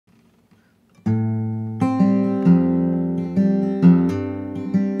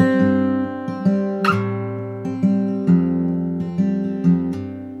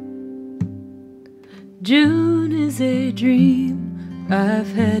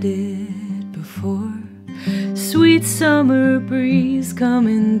I've had it before. Sweet summer breeze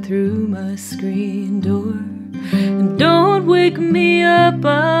coming through my screen door. And don't wake me up,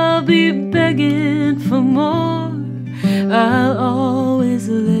 I'll be begging for more. I'll always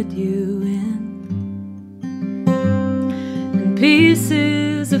let you in. And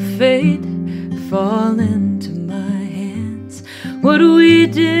pieces of fate fall into my hands. What we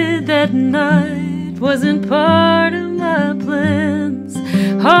did that night wasn't part of my plans.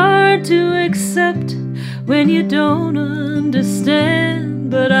 Hard to accept when you don't understand,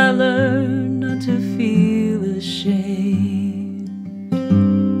 but I learned not to feel ashamed.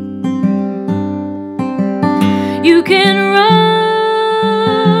 You can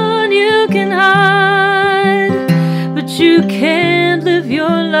run, you can hide, but you can't live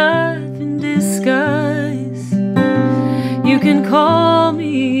your life in disguise. You can call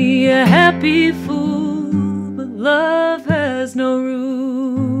me a happy fool, but love has no rules.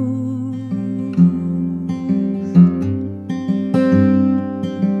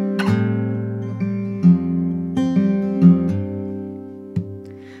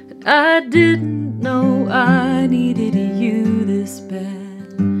 I didn't know I needed you this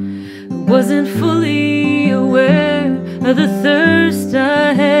bad. I wasn't fully aware of the thirst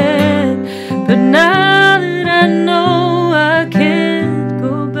I had. But now that I know I can't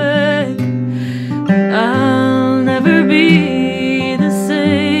go back, I'll never be the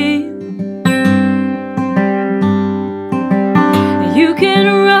same. You can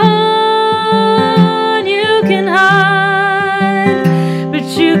run, you can hide, but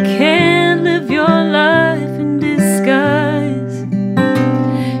you can't live your life in disguise.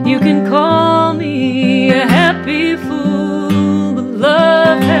 You can call me a happy fool, but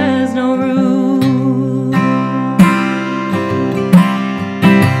love has no rules.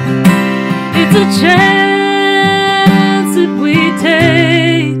 It's a chance that we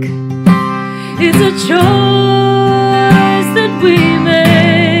take. It's a choice that we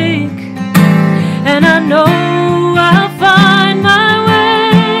make. And I know I'll find my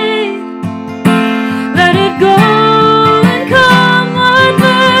way. Let it go and come what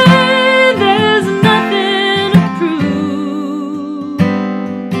may. There's nothing to prove,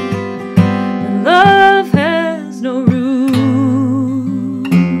 and love has no rules.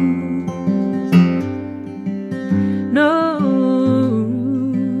 No rules.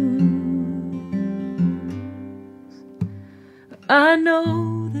 I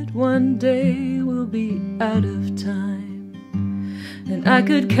know that one day we'll be out of time, and I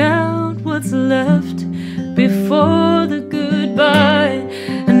could count what's left before the goodbye.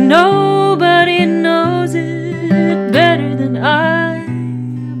 And nobody knows it better than I,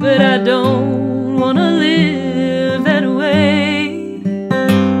 but I don't want to live that way.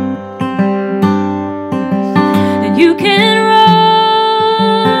 And you can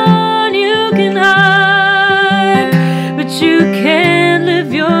run, you can hide, but you can't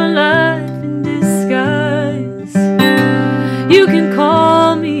live your life in disguise. You can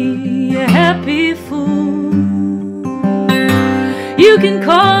call me a happy fool. You can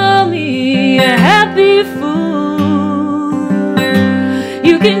call me a happy fool.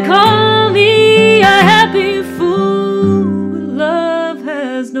 You can call